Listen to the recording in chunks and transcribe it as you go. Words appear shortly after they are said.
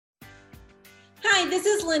Hi, this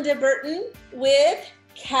is Linda Burton with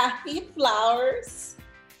Kathy Flowers.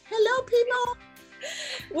 Hello, people.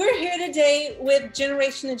 We're here today with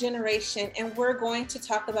Generation to Generation, and we're going to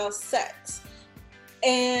talk about sex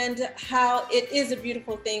and how it is a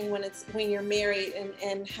beautiful thing when you're married,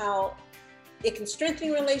 and how it can strengthen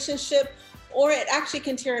your relationship, or it actually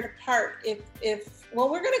can tear it apart well,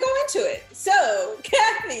 we're going to go into it. So,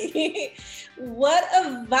 Kathy, what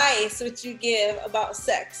advice would you give about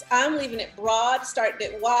sex? I'm leaving it broad, starting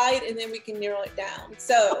it wide, and then we can narrow it down.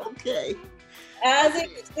 So, okay. As an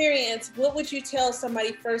experience, what would you tell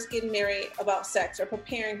somebody first getting married about sex, or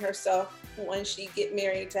preparing herself when she get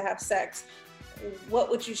married to have sex? What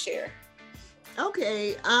would you share?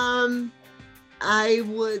 Okay. I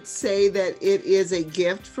would say that it is a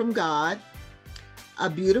gift from God, a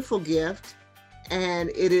beautiful gift, and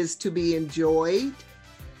it is to be enjoyed.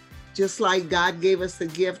 Just like God gave us the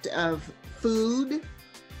gift of food.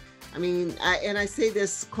 I mean, I say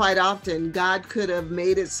this quite often, God could have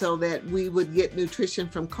made it so that we would get nutrition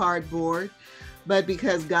from cardboard, but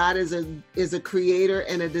because God is a creator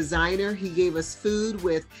and a designer, he gave us food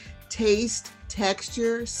with taste,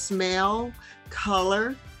 texture, smell,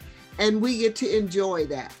 color, and we get to enjoy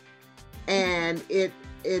that. And it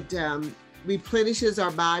replenishes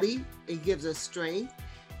our body, it gives us strength,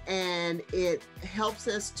 and it helps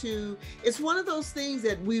us it's one of those things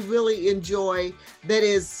that we really enjoy, that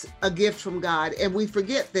is a gift from God, and we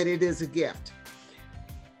forget that it is a gift.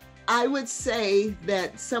 I would say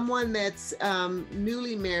that someone that's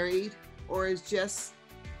newly married, or is just,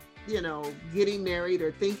 getting married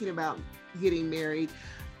or thinking about getting married,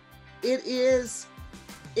 it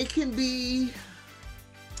can be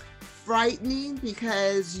frightening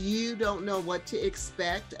because you don't know what to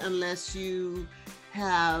expect unless you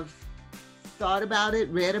have thought about it,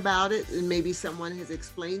 read about it, and maybe someone has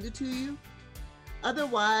explained it to you.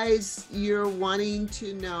 Otherwise, you're wanting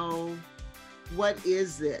to know, what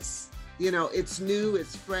is this? It's new,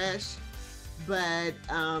 it's fresh, but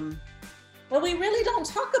we really don't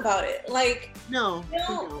talk about it. Like, no,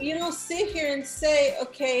 you don't sit here and say,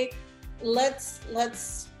 okay, let's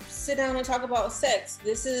sit down and talk about sex.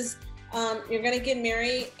 This is you're going to get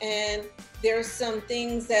married, and there's some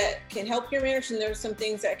things that can help your marriage, and there's some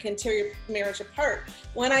things that can tear your marriage apart.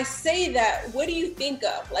 When I say that, what do you think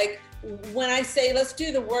of? Like, when I say, let's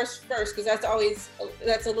do the worst first, because that's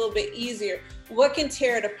a little bit easier. What can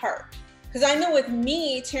tear it apart? Because I know with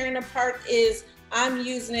me, tearing apart is I'm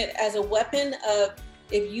using it as a weapon of,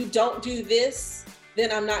 if you don't do this,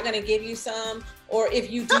 then I'm not going to give you some. Or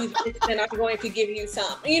if you do this, then I'm going to give you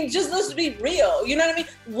some. I mean, just let's be real. You know what I mean?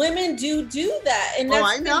 Women do that. And that's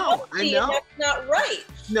I know. That's not right.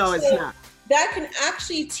 No, it's not. That can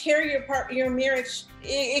actually tear your marriage.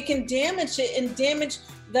 It can damage it, and damage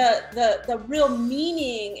the real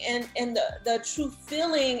meaning and the true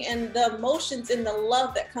feeling and the emotions and the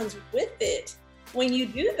love that comes with it when you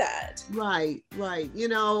do that. Right.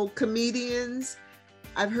 Comedians,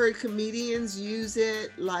 I've heard comedians use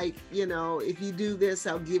it like, if you do this,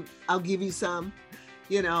 I'll give you some,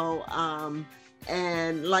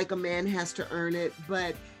 and like a man has to earn it.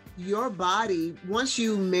 But your body, once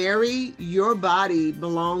you marry, your body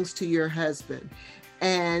belongs to your husband,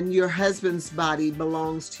 and your husband's body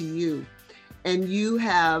belongs to you. And you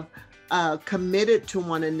have committed to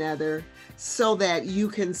one another so that you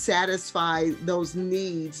can satisfy those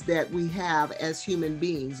needs that we have as human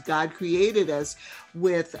beings. God created us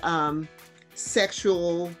with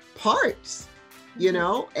sexual parts,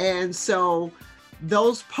 and so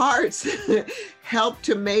those parts help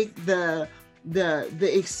to make the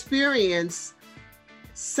experience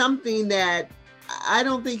something that I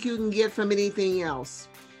don't think you can get from anything else.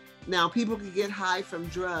 Now, people can get high from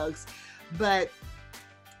drugs, but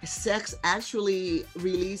sex actually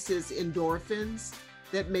releases endorphins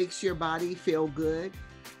that makes your body feel good.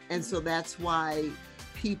 And so that's why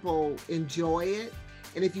people enjoy it.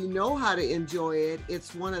 And if you know how to enjoy it,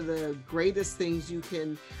 it's one of the greatest things you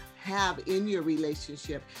can have in your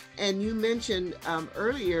relationship. And you mentioned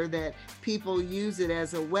earlier that people use it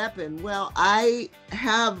as a weapon. Well, I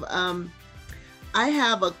have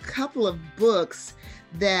a couple of books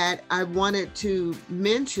that I wanted to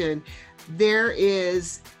mention. There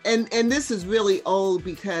is, and this is really old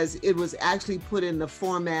because it was actually put in the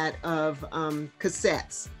format of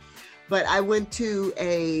cassettes. But I went to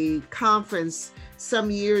a conference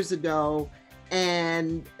some years ago,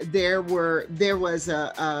 and there was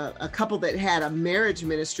a couple that had a marriage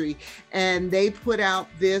ministry, and they put out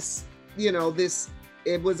this,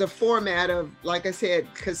 it was a format of, like I said,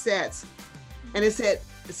 cassettes, and it said,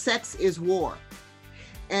 "Sex is war."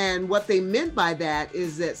 And what they meant by that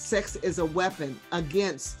is that sex is a weapon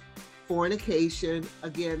against fornication,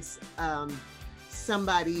 against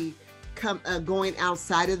somebody going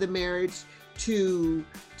outside of the marriage to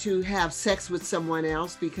have sex with someone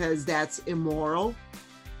else, because that's immoral.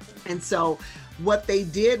 And so what they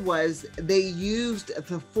did was they used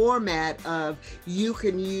the format of, you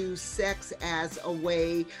can use sex as a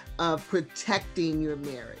way of protecting your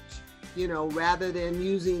marriage. You know, rather than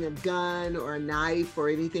using a gun or a knife or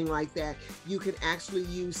anything like that, you can actually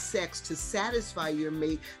use sex to satisfy your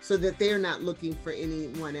mate so that they're not looking for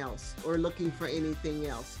anyone else or looking for anything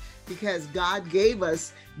else. Because God gave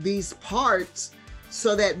us these parts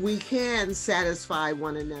so that we can satisfy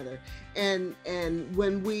one another. And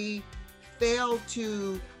when we fail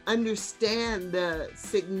to understand the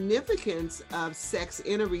significance of sex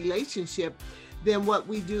in a relationship, then what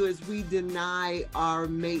we do is we deny our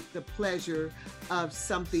mate the pleasure of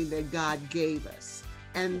something that God gave us.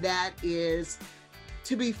 And that is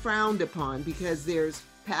to be frowned upon, because there's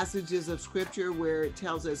passages of scripture where it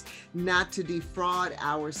tells us not to defraud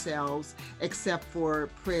ourselves except for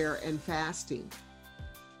prayer and fasting.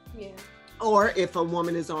 Yeah. Or if a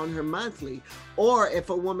woman is on her monthly, or if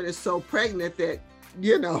a woman is so pregnant that,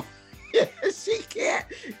 you know, she can't,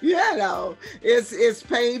 you know, it's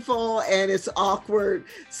painful and it's awkward.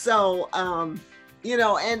 So, you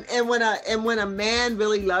know, and when a man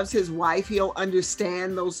really loves his wife, he'll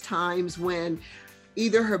understand those times when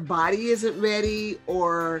either her body isn't ready,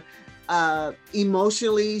 or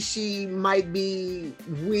emotionally she might be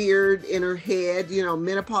weird in her head. You know,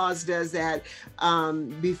 menopause does that.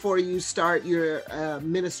 Before you start your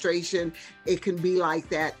menstruation, it can be like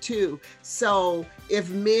that too. So if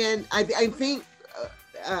men, I think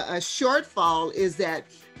a shortfall is that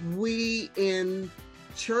we in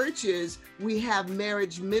churches, we have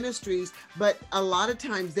marriage ministries, but a lot of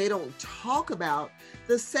times they don't talk about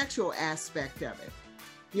the sexual aspect of it.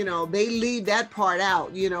 You know, they leave that part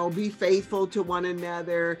out. You know, be faithful to one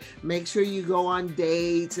another, make sure you go on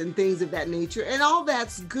dates and things of that nature, and all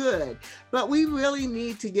that's good. But we really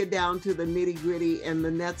need to get down to the nitty-gritty and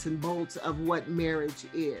the nuts and bolts of what marriage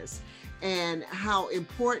is and how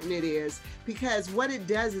important it is, because what it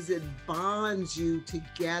does is it bonds you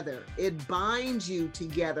together. It binds you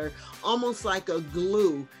together almost like a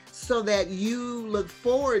glue, so that you look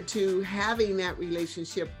forward to having that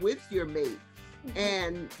relationship with your mate.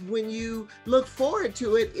 And when you look forward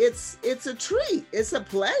to it, it's a treat, it's a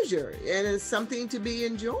pleasure, and it's something to be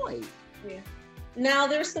enjoyed. Yeah. Now,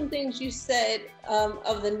 there's some things you said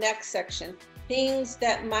of the next section, things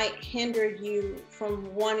that might hinder you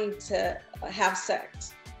from wanting to have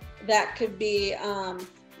sex. That could be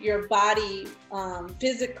your body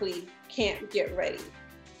physically can't get ready,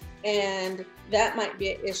 and that might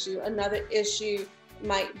be an issue. Another issue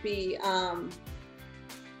might be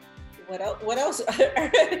what else?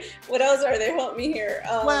 What else are there? Help me here.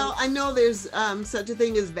 Well, I know there's such a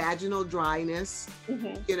thing as vaginal dryness,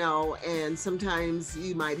 mm-hmm. you know, and sometimes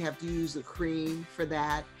you might have to use a cream for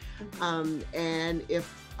that. Mm-hmm. And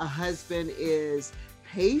if a husband is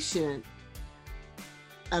patient,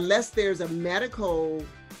 unless there's a medical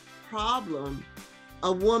problem,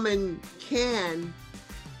 a woman can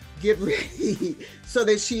get ready so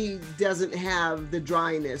that she doesn't have the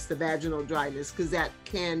dryness, the vaginal dryness, because that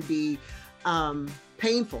can be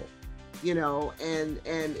painful, you know. And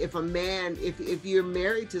if a man, if you're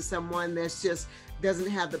married to someone that's just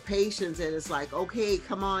doesn't have the patience, and it's like, okay,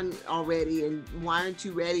 come on already, and why aren't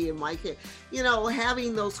you ready, and why can't, you know,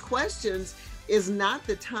 having those questions is not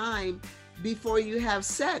the time before you have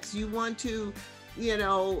sex. You want to, you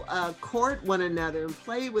know, court one another and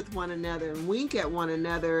play with one another and wink at one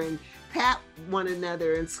another and pat one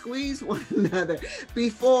another and squeeze one another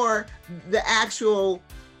before the actual,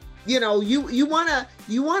 you know, you want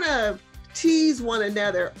to tease one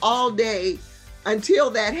another all day until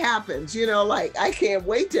that happens. You know, like, I can't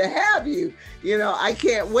wait to have you, you know, I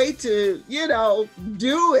can't wait to, you know,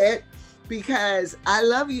 do it, because I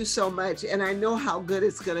love you so much and I know how good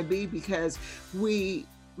it's going to be, because we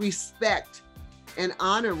respect and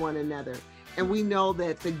honor one another. And we know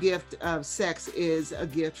that the gift of sex is a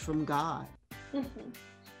gift from God. Mm-hmm.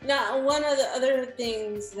 Now, one of the other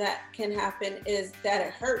things that can happen is that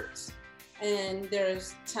it hurts. And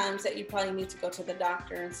there's times that you probably need to go to the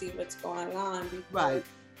doctor and see what's going on before, right.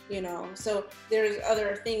 You know, so there's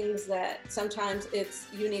other things that sometimes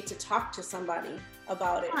you need to talk to somebody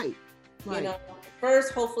about it. Right. Right. You know,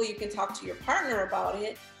 first, hopefully you can talk to your partner about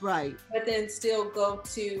it. Right. But then still go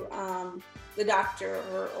to the doctor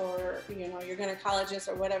or you know, your gynecologist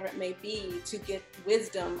or whatever it may be, to get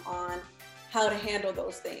wisdom on how to handle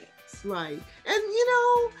those things. Right. And you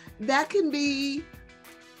know, that can be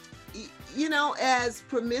You know, as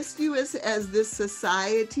promiscuous as this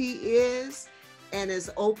society is, and as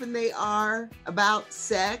open they are about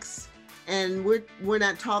sex, and we're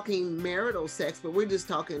not talking marital sex, but we're just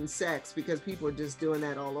talking sex because people are just doing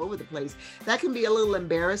that all over the place. That can be a little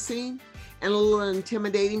embarrassing and a little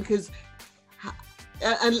intimidating because,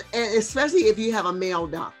 and especially if you have a male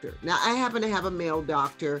doctor. Now, I happen to have a male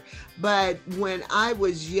doctor, but when I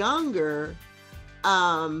was younger,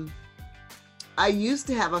 I used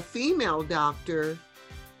to have a female doctor,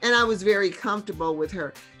 and I was very comfortable with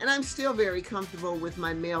her. And I'm still very comfortable with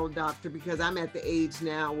my male doctor because I'm at the age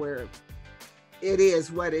now where it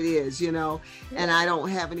is what it is, you know, and I don't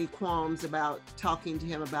have any qualms about talking to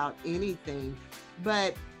him about anything.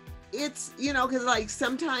 But it's, you know, because like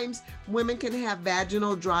sometimes women can have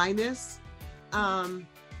vaginal dryness, and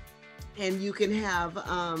you can have,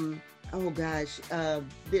 oh gosh,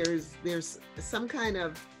 there's some kind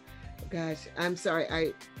of, gosh, I'm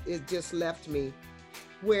sorry, it just left me,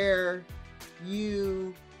 where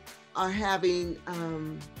you are having,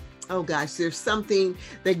 oh gosh, there's something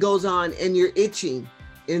that goes on and you're itching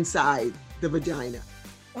inside the vagina,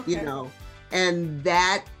 okay. You know, and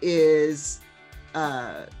that is,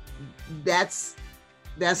 that's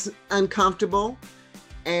uncomfortable,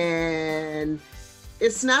 and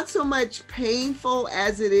it's not so much painful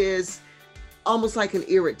as it is almost like an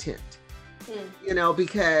irritant, you know,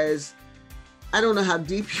 because I don't know how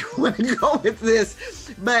deep you want to go with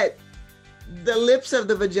this, but the lips of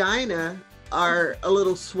the vagina are a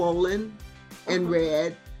little swollen and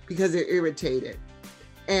red because they're irritated.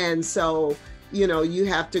 And so, you know, you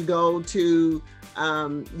have to go to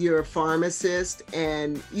your pharmacist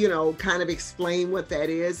and, you know, kind of explain what that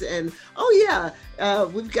is. And, oh yeah,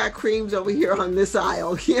 we've got creams over here on this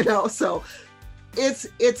aisle, you know, so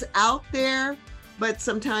it's out there. But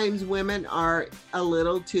sometimes women are a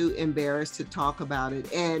little too embarrassed to talk about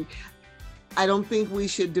it. And I don't think we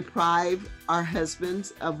should deprive our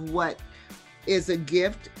husbands of what is a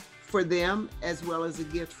gift for them as well as a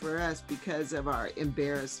gift for us because of our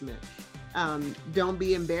embarrassment. Don't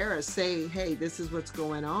be embarrassed. Say, hey, this is what's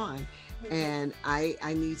going on, and I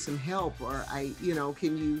need some help, or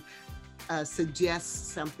can you suggest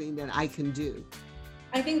something that I can do?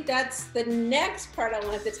 I think that's the next part I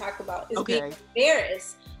wanted to talk about is being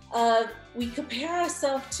embarrassed. We compare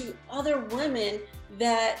ourselves to other women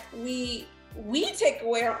that we take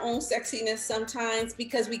away our own sexiness sometimes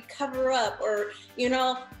because we cover up, or, you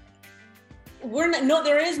know,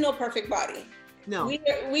 there is no perfect body. No.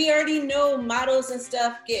 We already know models and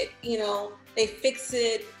stuff get, you know, they fix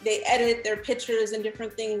it, they edit their pictures and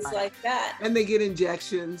different things like that. And they get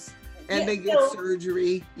injections and they get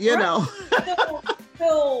surgery, you know.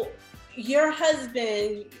 So your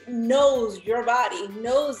husband knows your body,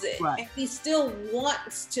 knows it, right. And he still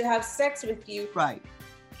wants to have sex with you. Right.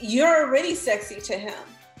 You're already sexy to him.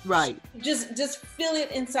 Right. Just feel it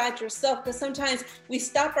inside yourself, because sometimes we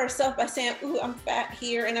stop ourselves by saying, ooh, I'm fat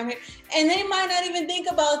here and I'm here. And they might not even think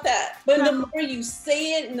about that. But the more you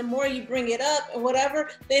say it and the more you bring it up and whatever,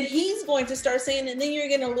 then he's going to start saying it, and then you're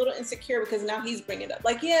getting a little insecure because now he's bringing it up.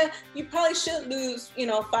 Like, yeah, you probably should lose,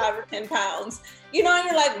 5 or 10 pounds. And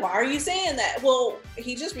you're like, why are you saying that? Well,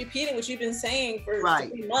 he just repeated what you've been saying for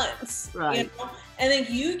 3 months. Right. And then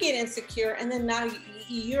you get insecure, and then now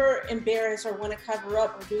you're embarrassed or want to cover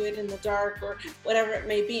up or do it in the dark or whatever it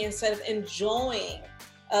may be, instead of enjoying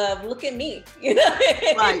look at me,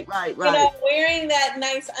 Right. Wearing that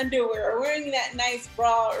nice underwear or wearing that nice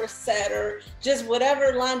bra or set or just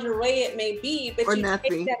whatever lingerie it may be, but or you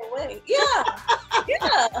nothing. take that away. Yeah.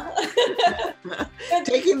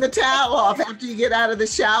 Taking the towel off after you get out of the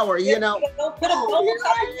shower, Put a bubble on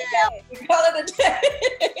it. Call it a day.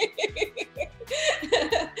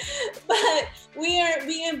 But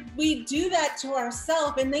we do that to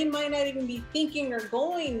ourselves, and they might not even be thinking or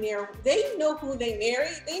going there. They know who they marry.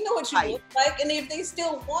 They know what you look like, and if they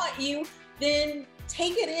still want you, then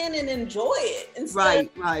take it in and enjoy it. Instead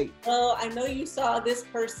right. Oh, I know you saw this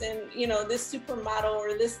person, this supermodel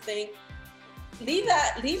or this thing. Leave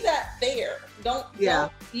that there. Don't.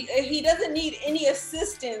 He doesn't need any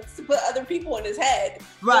assistance to put other people in his head.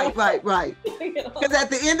 Right. Because at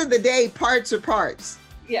the end of the day, parts are parts.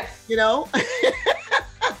 Yeah.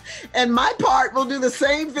 And my part will do the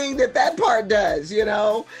same thing that part does,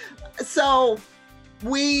 So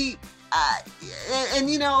we,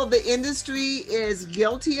 the industry is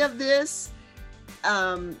guilty of this.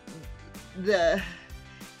 They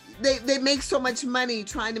make so much money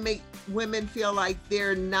trying to make women feel like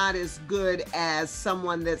they're not as good as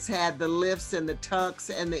someone that's had the lifts and the tucks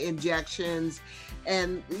and the injections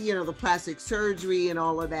and, the plastic surgery and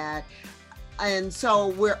all of that. And so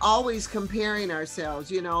we're always comparing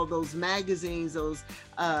ourselves, you know, those magazines, those,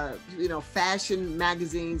 you know, fashion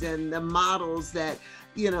magazines, and the models that,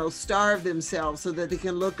 you know, starve themselves so that they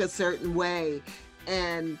can look a certain way.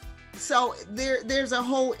 And so there's a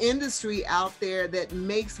whole industry out there that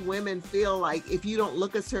makes women feel like if you don't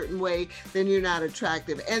look a certain way, then you're not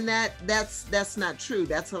attractive. And that's not true.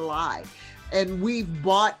 That's a lie. And we've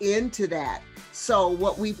bought into that. So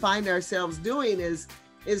what we find ourselves doing is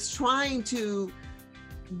trying to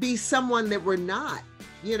be someone that we're not.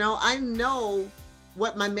 You know, I know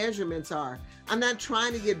what my measurements are. I'm not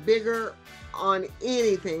trying to get bigger on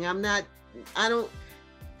anything.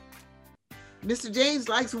 Mr. James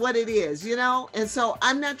likes what it is, you know? And so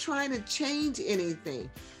I'm not trying to change anything.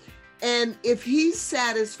 And if he's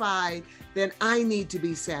satisfied, then I need to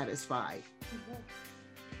be satisfied.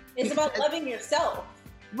 It's about loving yourself.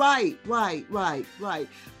 Right.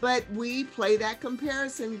 But we play that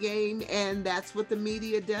comparison game, and that's what the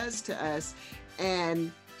media does to us.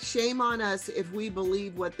 And shame on us if we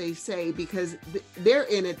believe what they say, because they're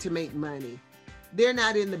in it to make money. They're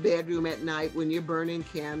not in the bedroom at night when you're burning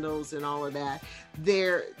candles and all of that.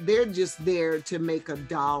 They're just there to make a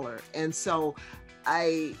dollar. And so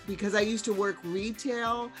because I used to work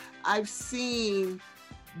retail, I've seen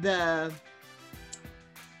the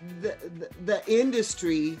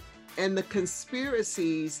industry and the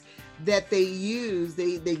conspiracies that they use.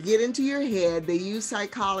 They get into your head. They use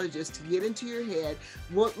psychologists to get into your head.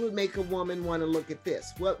 What would make a woman want to look at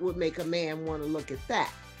this? What would make a man want to look at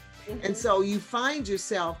that? Mm-hmm. And so you find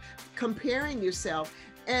yourself comparing yourself,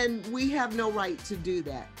 and we have no right to do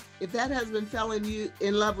that. If that husband fell in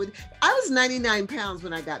love with, I was 99 pounds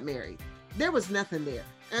when I got married. There was nothing there.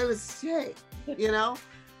 It was, hey, you know,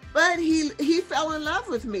 but he fell in love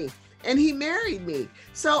with me and he married me.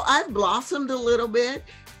 So I've blossomed a little bit,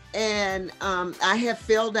 and I have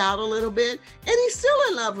filled out a little bit, and he's still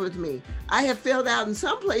in love with me. I have filled out in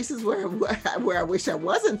some places where I wish I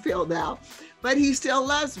wasn't filled out, but he still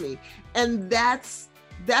loves me. And that's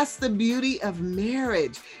the beauty of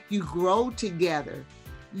marriage. You grow together.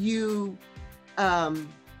 You blossom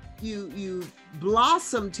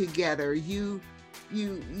together. You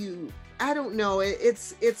I don't know.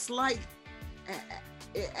 It's like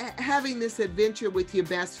having this adventure with your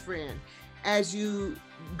best friend as you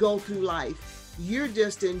go through life. You're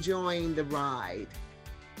just enjoying the ride.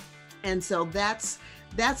 And so that's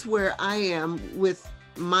where I am with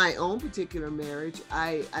my own particular marriage.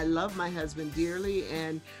 I love my husband dearly,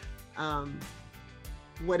 and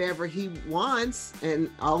whatever he wants, and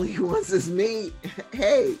all he wants is me,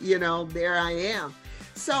 hey, you know, there I am.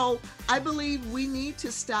 So I believe we need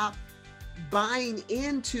to stop buying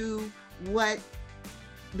into what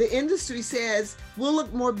the industry says will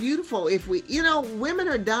look more beautiful if we, you know, women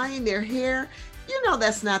are dyeing their hair.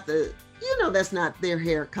 That's not their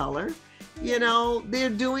hair color. You know, they're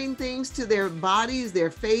doing things to their bodies, their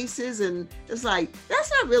faces, and it's like, that's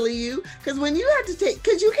not really you. Because when you have to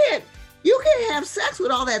because you can't have sex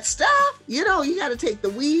with all that stuff. You know, you got to take the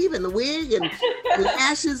weave and the wig and the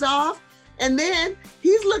lashes off. And then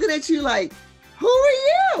he's looking at you like, who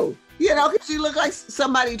are you? You know, because you look like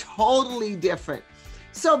somebody totally different.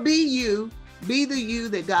 So be you, be the you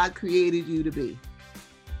that God created you to be.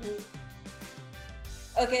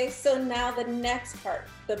 Okay, so now the next part,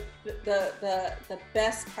 the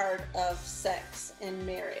best part of sex and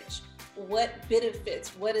marriage. What benefits?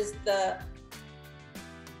 What is the,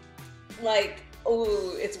 like,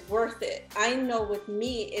 oh, it's worth it. I know with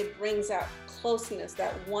me, it brings out closeness,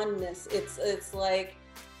 that oneness. It's like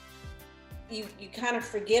you kind of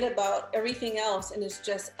forget about everything else, and it's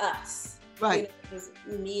just us. Right. You know, it's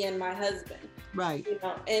me and my husband. Right. You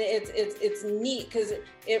know, and it's neat because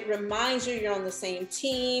it reminds you you're on the same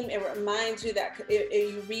team. It reminds you that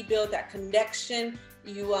you rebuild that connection.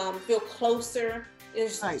 You feel closer.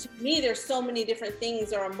 Right. To me, there's so many different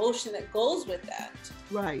things or emotion that goes with that.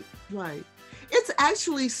 Right. It's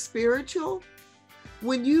actually spiritual.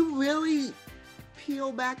 When you really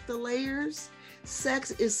peel back the layers, sex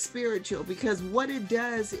is spiritual, because what it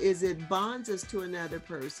does is it bonds us to another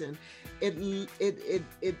person.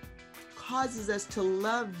 It causes us to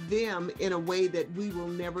love them in a way that we will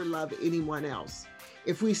never love anyone else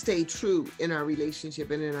if we stay true in our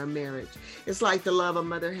relationship and in our marriage. It's like the love a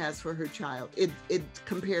mother has for her child. It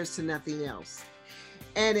compares to nothing else.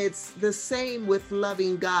 And it's the same with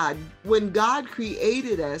loving God. When God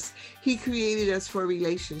created us, He created us for a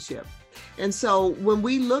relationship. And so when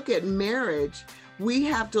we look at marriage, we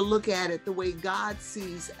have to look at it the way God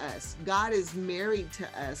sees us. God is married to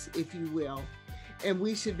us, if you will. and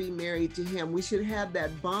we should be married to him. We should have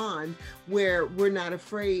that bond where we're not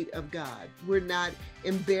afraid of God. We're not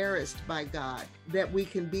embarrassed by God, that we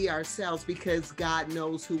can be ourselves because God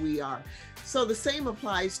knows who we are. So the same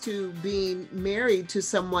applies to being married to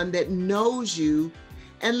someone that knows you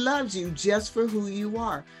and loves you just for who you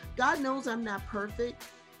are. God knows I'm not perfect.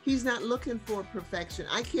 He's not looking for perfection.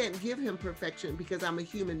 I can't give him perfection because I'm a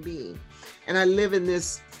human being and I live in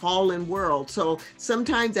this fallen world. So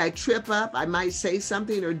sometimes I trip up, I might say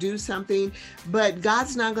something or do something, but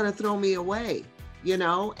God's not going to throw me away, you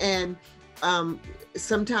know? And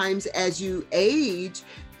sometimes as you age,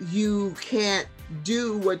 you can't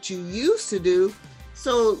do what you used to do.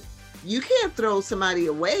 So you can't throw somebody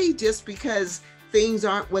away just because things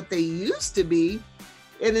aren't what they used to be.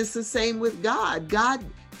 And it's the same with God.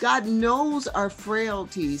 God knows our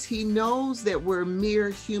frailties. He knows that we're mere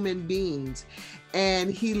human beings,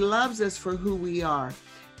 and he loves us for who we are.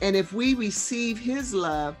 And if we receive his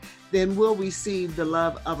love, then we'll receive the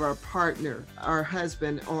love of our partner, our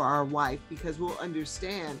husband or our wife, because we'll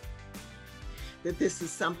understand that this is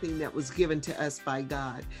something that was given to us by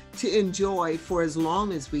God to enjoy for as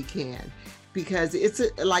long as we can, because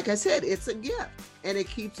like I said, it's a gift and it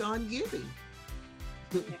keeps on giving.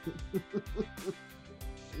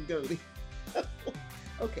 Goldie.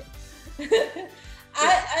 Okay.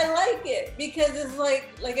 I like it because it's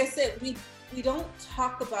like I said, we don't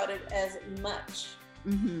talk about it as much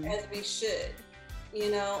as we should,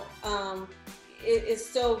 you know. It's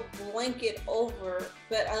so blanket over,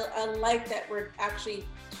 but I like that we're actually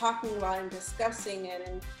talking about and discussing it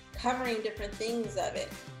and covering different things of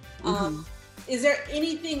it. Is there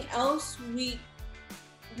anything else we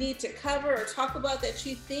need to cover or talk about that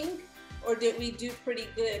you think, or did we do pretty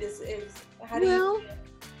good? How do you feel?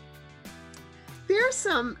 There's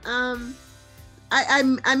some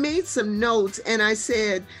I made some notes and I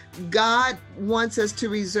said God wants us to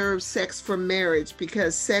reserve sex for marriage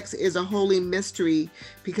because sex is a holy mystery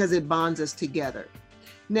because it bonds us together.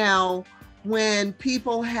 Now, when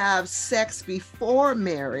people have sex before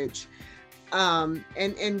marriage,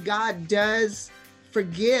 and God does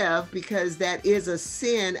forgive, because that is a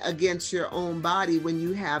sin against your own body when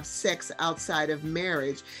you have sex outside of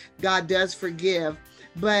marriage. God does forgive,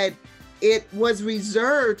 but it was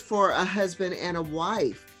reserved for a husband and a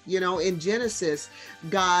wife. You know, in Genesis,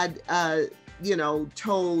 God,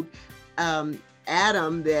 told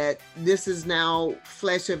Adam that this is now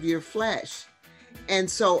flesh of your flesh. And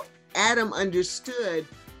so Adam understood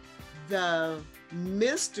the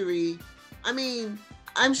mystery. I mean,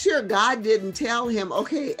 I'm sure God didn't tell him,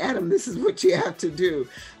 okay, Adam, this is what you have to do.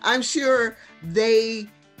 I'm sure they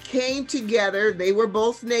came together. They were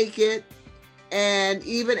both naked. And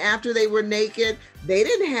even after they were naked, they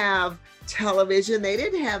didn't have television. They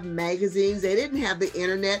didn't have magazines. They didn't have the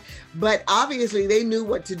internet. But obviously they knew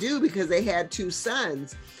what to do because they had two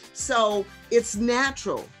sons. So it's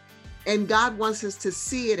natural. And God wants us to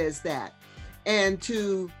see it as that and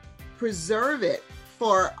to preserve it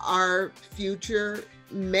for our future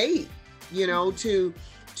mate, you know, to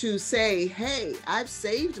say, hey, I've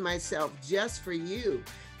saved myself just for you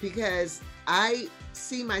because I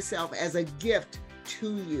see myself as a gift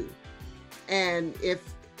to you. And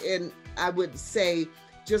I would say,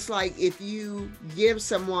 just like if you give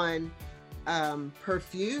someone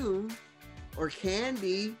perfume or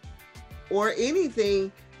candy or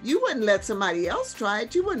anything, you wouldn't let somebody else try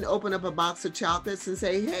it. You wouldn't open up a box of chocolates and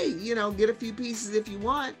say, hey, you know, get a few pieces if you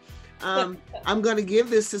want. I'm going to give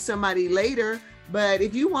this to somebody later, but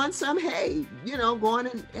if you want some, hey, you know, go on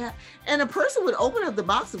and a person would open up the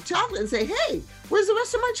box of chocolate and say, hey, where's the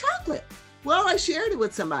rest of my chocolate? Well, I shared it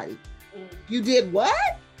with somebody. You did what?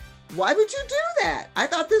 Why would you do that? I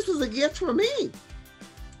thought this was a gift for me.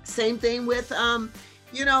 Same thing with,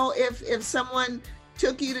 you know, if someone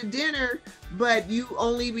took you to dinner, but you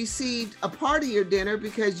only received a part of your dinner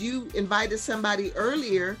because you invited somebody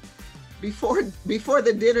earlier before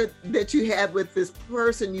the dinner that you had with this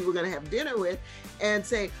person you were going to have dinner with, and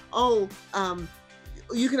say, oh,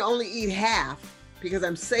 you can only eat half because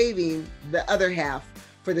I'm saving the other half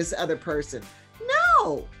for this other person.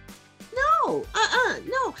 No,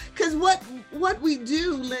 because what we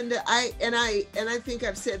do, Linda, I think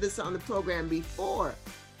I've said this on the program before,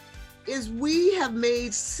 is we have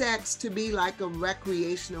made sex to be like a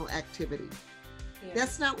recreational activity. Yeah.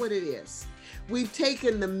 That's not what it is. We've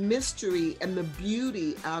taken the mystery and the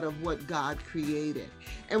beauty out of what God created,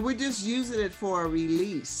 and we're just using it for a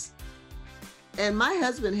release. And my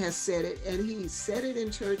husband has said it, and he said it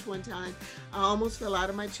in church one time. I almost fell out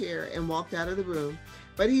of my chair and walked out of the room.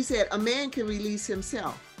 But he said, a man can release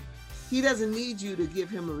himself. He doesn't need you to give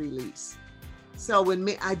him a release. So when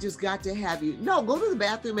me, I just got to have you. No, go to the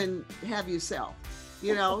bathroom and have yourself.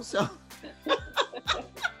 You know, so.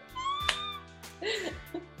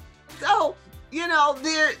 So, you know,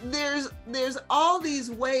 there's all these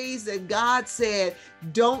ways that God said,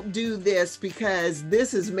 don't do this because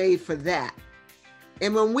this is made for that.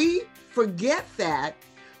 And when we forget that,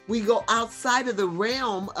 we go outside of the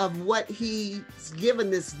realm of what he's given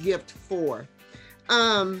this gift for.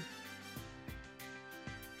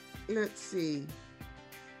 Let's see.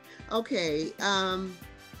 Okay.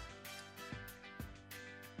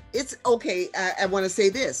 It's okay. I want to say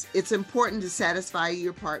this. It's important to satisfy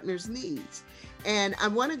your partner's needs. And I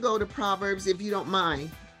want to go to Proverbs, if you don't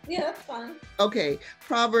mind. Yeah, that's fine. Okay.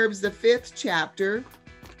 Proverbs, the 5th chapter.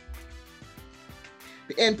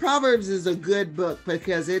 And Proverbs is a good book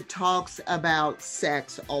because it talks about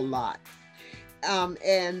sex a lot.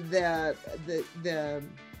 And the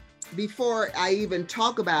before I even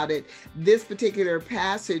talk about it, this particular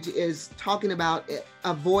passage is talking about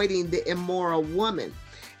avoiding the immoral woman.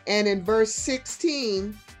 And in verse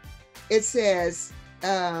 16, it says,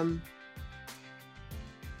 I'll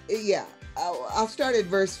start at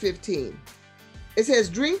verse 15. It says,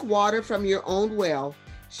 drink water from your own well,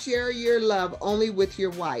 share your love only with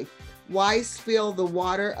your wife. Why spill the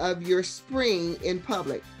water of your spring in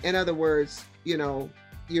public? In other words, you know,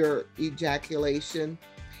 your ejaculation,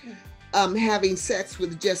 having sex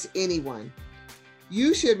with just anyone.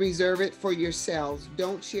 You should reserve it for yourselves.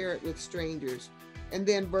 Don't share it with strangers. And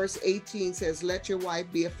then verse 18 says, let your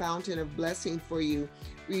wife be a fountain of blessing for you.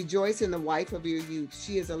 Rejoice in the wife of your youth.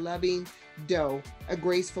 She is a loving doe, a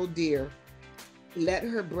graceful deer. Let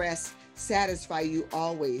her breasts satisfy you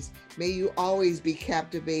always. May you always be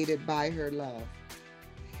captivated by her love.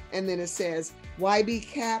 And then it says, why be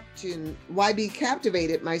captivated,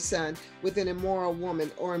 my son, with an immoral woman,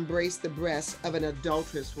 or embrace the breasts of an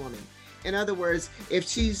adulterous woman? In other words, if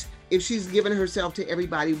she's given herself to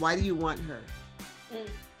everybody, why do you want her?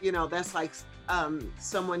 You know, that's like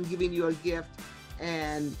someone giving you a gift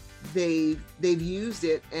and they've used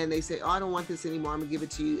it and they say, oh, I don't want this anymore, I'm gonna give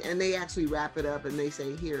it to you. And they actually wrap it up and they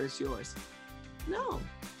say, here, it's yours. No,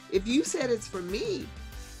 if you said it's for me,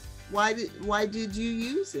 why did you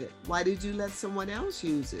use it? Why did you let someone else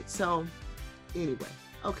use it? So anyway,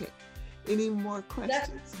 okay. Any more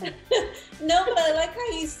questions? No, but I like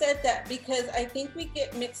how you said that, because I think we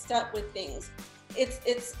get mixed up with things.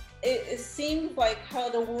 It seems like how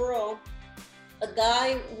the world, a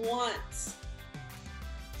guy wants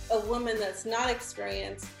a woman that's not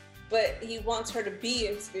experienced, but he wants her to be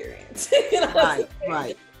experienced. You know,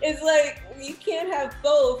 right. It's like, you can't have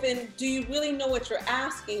both. And do you really know what you're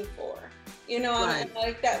asking for? You know, right. And I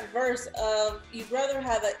like that verse of, you'd rather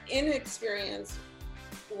have an inexperienced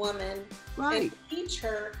woman, right, and teach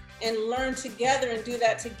her and learn together and do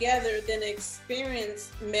that together than an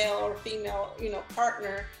experienced male or female, you know,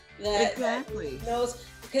 partner that knows.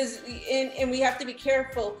 Because and we have to be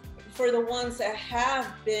careful for the ones that have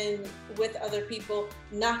been with other people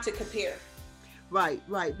not to compare. Right,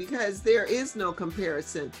 because there is no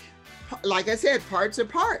comparison. Like I said, parts are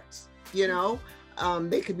parts, you know.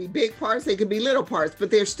 They could be big parts, they could be little parts,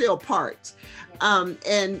 but they're still parts.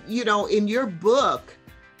 And, you know, in your book,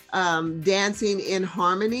 Dancing in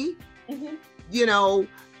Harmony, you know,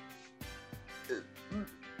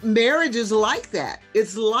 marriage is like that.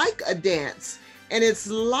 It's like a dance, and it's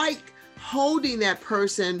like holding that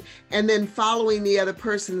person and then following the other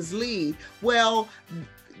person's lead. Well,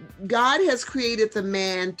 God has created the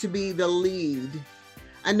man to be the lead.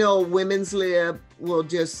 I know Women's Lib will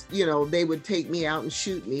just, you know, they would take me out and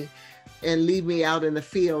shoot me and leave me out in the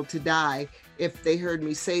field to die if they heard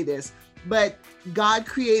me say this. But God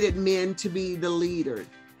created men to be the leader.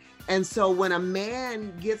 And so when a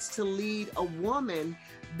man gets to lead a woman,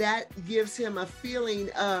 that gives him a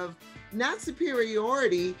feeling of not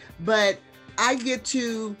superiority, but I get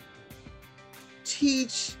to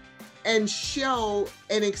teach and show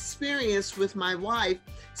and experience with my wife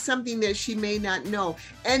something that she may not know.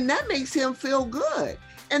 And that makes him feel good.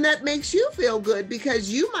 And that makes you feel good, because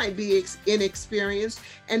you might be inexperienced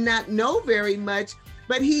and not know very much,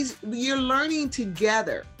 but you're learning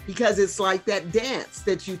together, because it's like that dance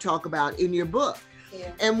that you talk about in your book.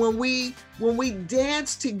 Yeah. And when we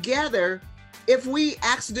dance together, if we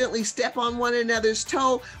accidentally step on one another's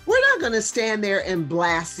toe, we're not going to stand there and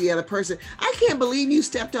blast the other person. I can't believe you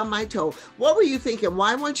stepped on my toe. What were you thinking?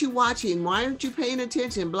 Why weren't you watching? Why aren't you paying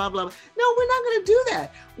attention? Blah, blah, blah. No, we're not going to do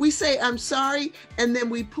that. We say, I'm sorry, and then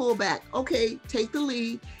we pull back. Okay, take the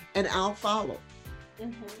lead, and I'll follow.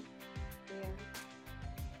 Yeah.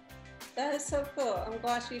 That is so cool. I'm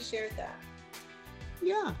glad you shared that.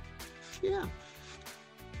 Yeah.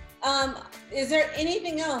 Um, is there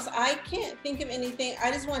anything else? I can't think of anything.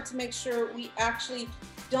 I just want to make sure we actually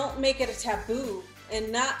don't make it a taboo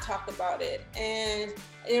and not talk about it. And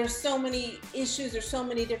there's so many issues, there's so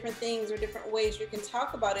many different things or different ways you can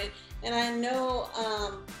talk about it. And I know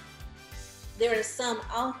there is some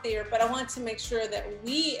out there, but I want to make sure that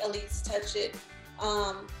we at least touch it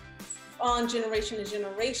on generation to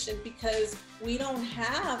generation, because we don't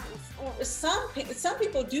have, some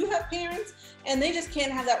people do have parents and they just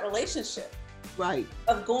can't have that relationship, right,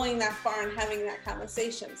 of going that far and having that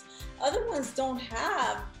conversations. Other ones don't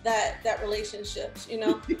have that relationships, you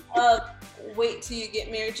know, of wait till you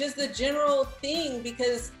get married, just the general thing,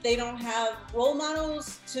 because they don't have role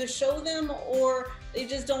models to show them, or they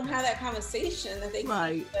just don't have that conversation that they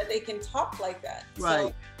right, that they can talk like that.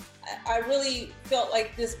 right. So I really felt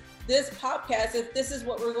like this podcast, if this is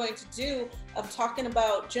what we're going to do, of talking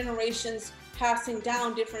about generations passing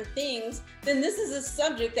down different things, then this is a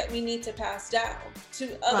subject that we need to pass down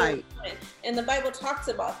to other women. And the Bible talks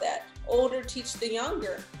about that. Older teach the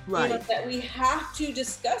younger. Right. You know, that we have to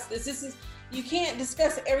discuss this. This is, you can't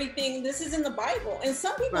discuss everything. This is in the Bible. And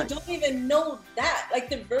some people don't even know that. Like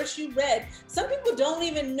the verse you read, some people don't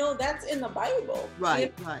even know that's in the Bible.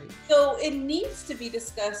 Right, you know? right. So it needs to be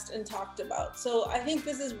discussed and talked about. So I think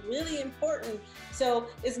this is really important. So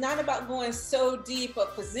it's not about going so deep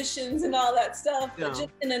of positions and all that stuff, but just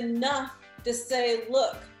enough to say,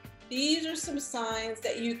 look, these are some signs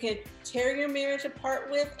that you can tear your marriage apart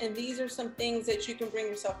with, and these are some things that you can bring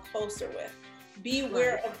yourself closer with. Be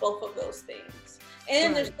aware of both of those things.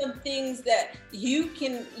 And there's some things that you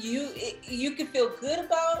can feel good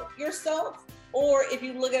about yourself, or if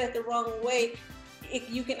you look at it the wrong way,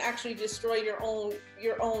 you can actually destroy your own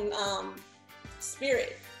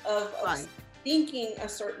spirit of thinking a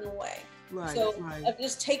certain way. Right. So of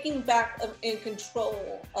just taking back in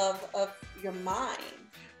control of your mind.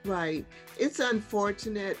 Right. It's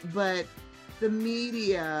unfortunate, but the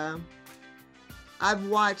media, I've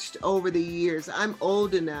watched over the years, I'm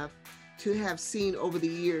old enough to have seen over the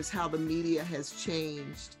years how the media has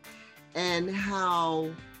changed and how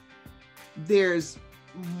there's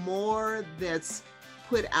more that's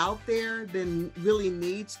put out there than really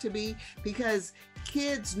needs to be, because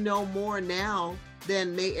kids know more now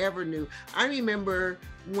than they ever knew. I remember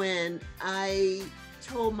when I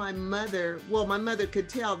told my mother, well, my mother could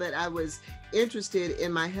tell that I was interested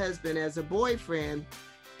in my husband as a boyfriend,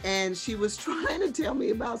 and she was trying to tell me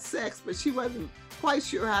about sex, but she wasn't quite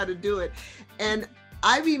sure how to do it. And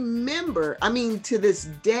I remember, I mean, to this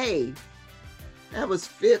day, that was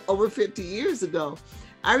over 50 years ago,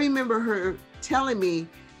 I remember her telling me,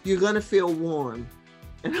 you're gonna feel warm.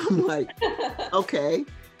 And I'm like, okay,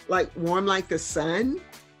 like warm like the sun?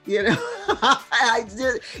 You know, I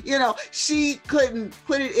just, you know, she couldn't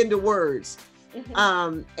put it into words.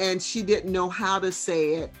 And she didn't know how to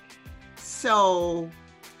say it. So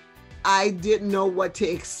I didn't know what to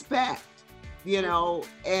expect, you know,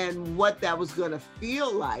 and what that was going to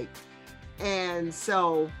feel like. And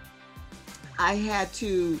so I had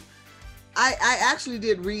to, I actually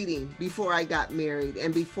did reading before I got married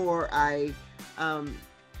and before I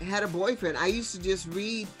had a boyfriend. I used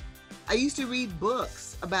to read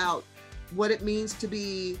books about what it means to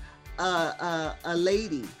be a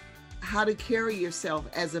lady, how to carry yourself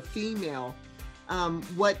as a female,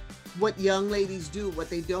 what young ladies do, what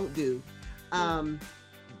they don't do,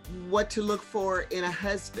 what to look for in a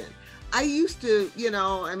husband. I used to, you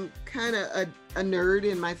know, I'm kind of a nerd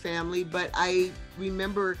in my family, but I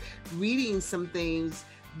remember reading some things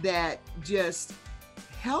that just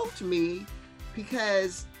helped me,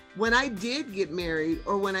 because when I did get married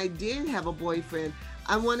or when I did have a boyfriend,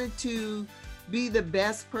 I wanted to be the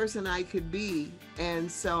best person I could be.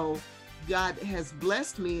 And so God has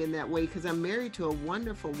blessed me in that way, because I'm married to a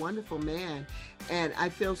wonderful, wonderful man. And I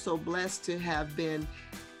feel so blessed to have been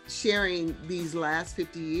sharing these last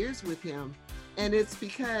 50 years with him. And it's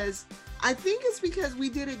because, I think it's because we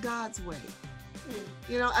did it God's way.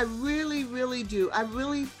 You know, I really, really do. I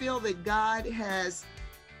really feel that God has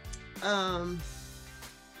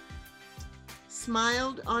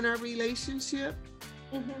smiled on our relationship.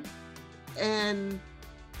 And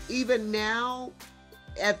even now,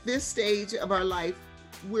 at this stage of our life,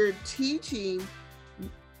 we're teaching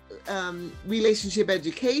relationship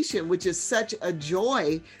education, which is such a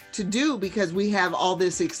joy to do because we have all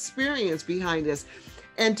this experience behind us.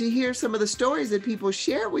 And to hear some of the stories that people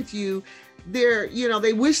share with you,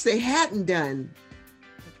 they wish they hadn't done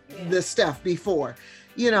the stuff before,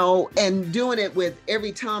 and doing it with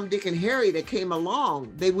every Tom, Dick, and Harry that came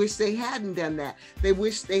along. They wish they hadn't done that. They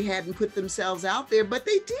wish they hadn't put themselves out there, but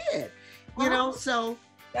they did, so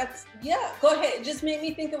Yeah, go ahead. It just made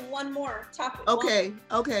me think of one more topic. Okay.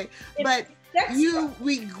 But you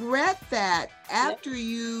regret that after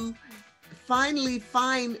you finally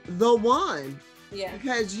find the one. Yeah.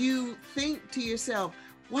 Because you think to yourself,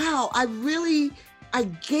 wow, I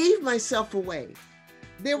gave myself away.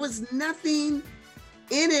 There was nothing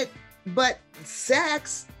in it but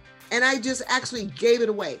sex, and I just actually gave it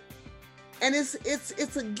away. And it's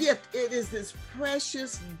a gift. It is this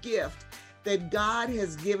precious gift that God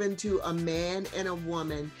has given to a man and a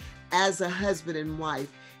woman as a husband and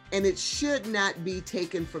wife. And it should not be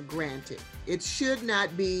taken for granted. It should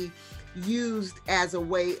not be used as a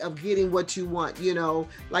way of getting what you want,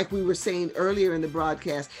 like we were saying earlier in the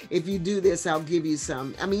broadcast. If you do this, I'll give you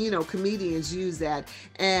some. I mean, comedians use that,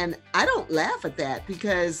 and I don't laugh at that,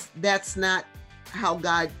 because that's not how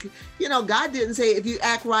God didn't say, if you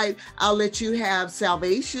act right, I'll let you have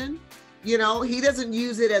salvation. He doesn't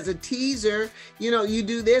use it as a teaser. You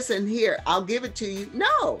do this and here, I'll give it to you.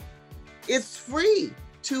 No, it's free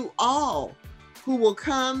to all who will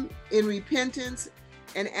come in repentance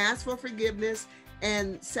and ask for forgiveness,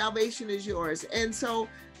 and salvation is yours. And so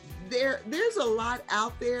there's a lot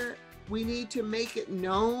out there. We need to make it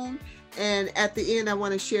known. And at the end, I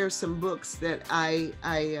want to share some books that I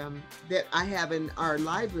have in our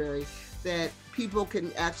library that people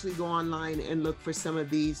can actually go online and look for some of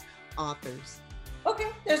these authors. Okay,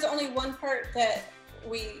 there's only one part that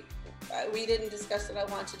we didn't discuss that I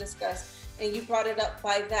want to discuss, and you brought it up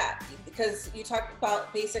by that, because you talked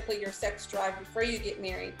about basically your sex drive before you get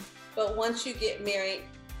married, but once you get married,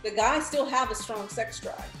 the guys still have a strong sex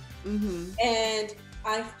drive. Mm-hmm. And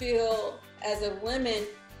I feel as a woman,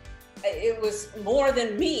 it was more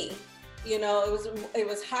than me, it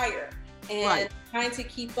was higher, and right, trying to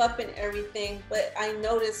keep up and everything. But I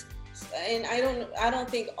noticed, and I don't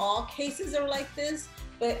think all cases are like this,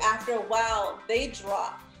 but after a while they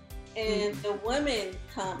drop, and the women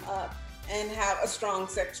come up and have a strong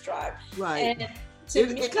sex drive. Right. And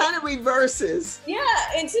it kind of reverses. Yeah.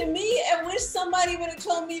 And to me, I wish somebody would have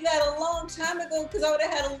told me that a long time ago, because I would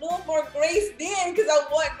have had a little more grace then, because I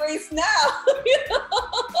want grace now.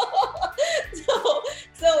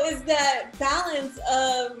 So it's that balance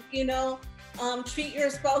of, treat your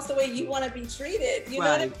spouse the way you want to be treated. You know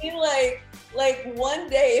what I mean? Like one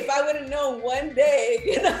day, if I would have known one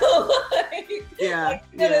day,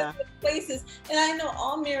 places. And I know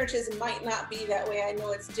all marriages might not be that way. I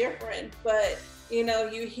know it's different, but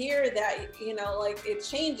you hear that, like it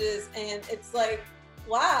changes, and it's like,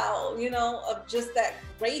 wow, of just that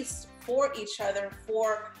grace for each other,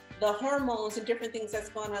 for the hormones and different things that's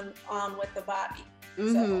going on with the body.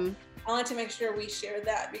 Mm-hmm. So I want to make sure we share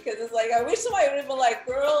that, because it's like, I wish somebody would have been like,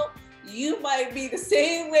 girl, you might be the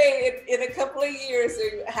same way in a couple of years,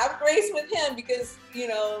 or have grace with him, because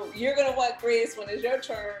you're gonna want grace when it's your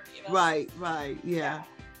turn. Right, yeah.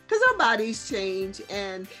 Because our bodies change,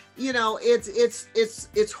 and it's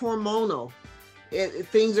hormonal.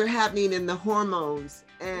 Things are happening in the hormones,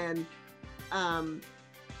 and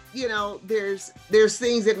there's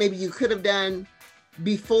things that maybe you could have done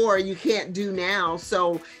before you can't do now,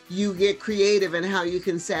 so you get creative in how you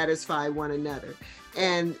can satisfy one another.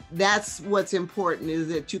 And that's what's important, is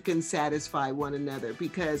that you can satisfy one another,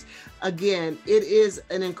 because again, it is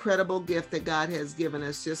an incredible gift that God has given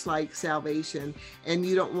us, just like salvation. And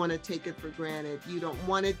you don't want to take it for granted. You don't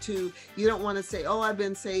want to say, oh, I've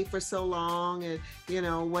been saved for so long, and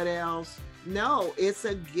what else? No, it's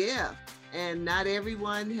a gift, and not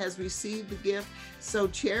everyone has received the gift, so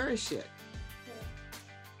cherish it.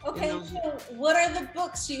 Okay, so what are the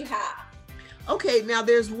books you have? Okay, now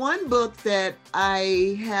there's one book that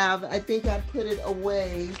I have, I think I put it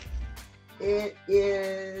away.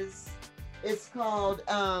 It's called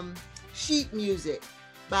Sheet Music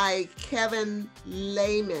by Kevin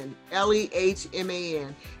Lehman,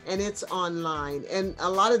 Lehman, and it's online. And a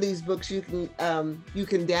lot of these books you can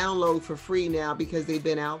download for free now, because they've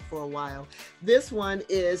been out for a while. This one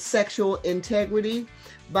is Sexual Integrity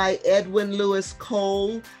by Edwin Lewis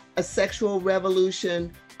Cole, A Sexual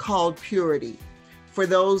Revolution Called Purity. For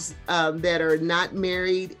those that are not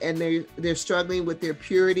married and they're struggling with their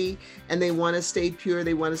purity, and they want to stay pure,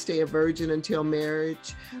 they want to stay a virgin until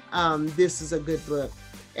marriage, this is a good book.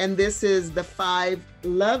 And this is The 5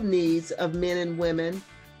 Love Needs of Men and Women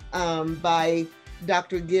by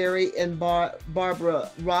Dr. Gary and Barbara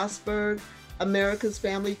Rosberg. America's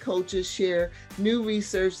family coaches share new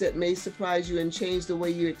research that may surprise you and change the way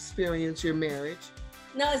you experience your marriage.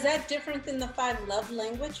 Now, is that different than the 5 love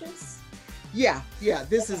languages? Yeah,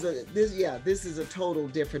 this is a total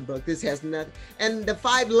different book. This has nothing. And the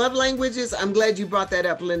 5 love languages, I'm glad you brought that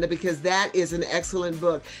up, Linda, because that is an excellent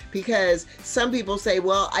book. Because some people say,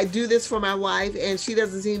 well, I do this for my wife and she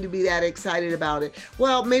doesn't seem to be that excited about it.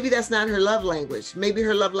 Well, maybe that's not her love language. Maybe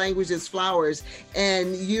her love language is flowers,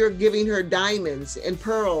 and you're giving her diamonds and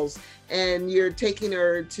pearls, and you're taking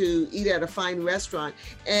her to eat at a fine restaurant.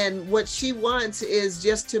 And what she wants is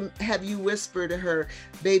just to have you whisper to her,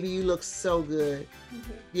 baby, you look so good.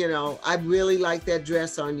 Mm-hmm. You know, I really like that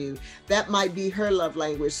dress on you. That might be her love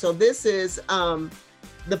language. So this is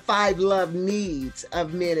the 5 love needs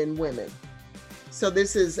of men and women. So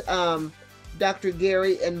this is Dr.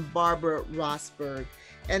 Gary and Barbara Rosberg.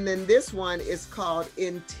 And then this one is called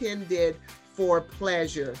Intended for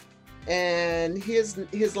Pleasure. And his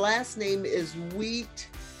last name is Wheat,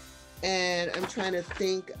 and I'm trying to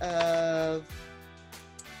think of,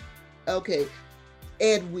 okay,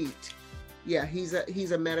 Ed Wheat. Yeah, he's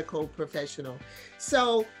a medical professional.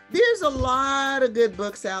 So there's a lot of good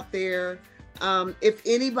books out there. If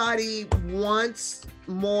anybody wants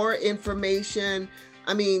more information,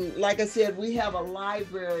 I mean, like I said, we have a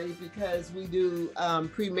library because we do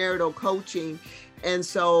premarital coaching, and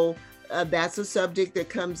so that's a subject that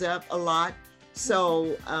comes up a lot.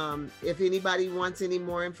 So if anybody wants any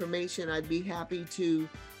more information, I'd be happy to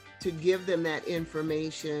give them that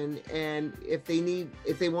information. And if they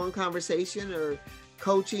want conversation or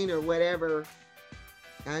coaching or whatever,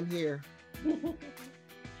 I'm here. Do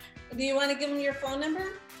you want to give them your phone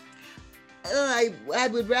number? I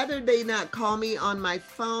would rather they not call me on my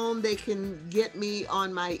phone. They can get me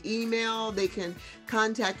on my email. They can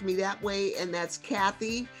contact me that way. And that's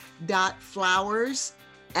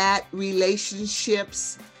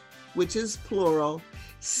Kathy.Flowers@relationships, which is plural,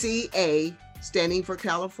 CA, standing for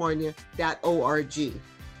California.org. Okay.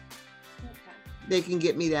 They can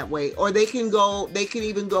get me that way. Or they can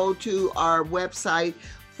even go to our website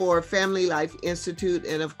for Family Life Institute.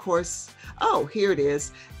 And of course, here it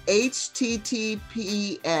is. HTTPS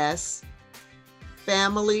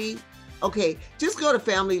just go to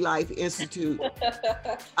Family Life Institute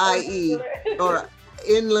IE or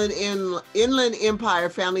Inland Empire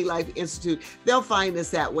Family Life Institute. They'll find us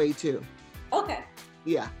that way too. Okay.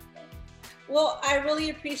 Yeah. Well, I really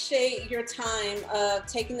appreciate your time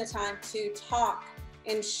taking the time to talk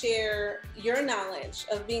and share your knowledge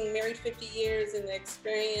of being married 50 years and the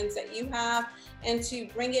experience that you have, and to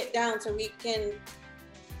bring it down so we can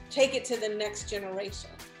take it to the next generation.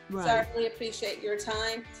 Right. So I really appreciate your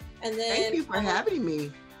time. And then thank you for having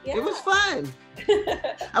me. Yeah. It was fun.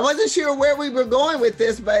 I wasn't sure where we were going with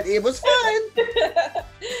this, but it was fun.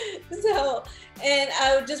 And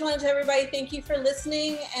I just want to tell everybody, thank you for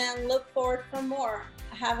listening, and look forward for more.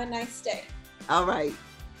 Have a nice day. All right.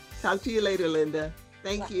 Talk to you later, Linda.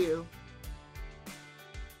 Thank you.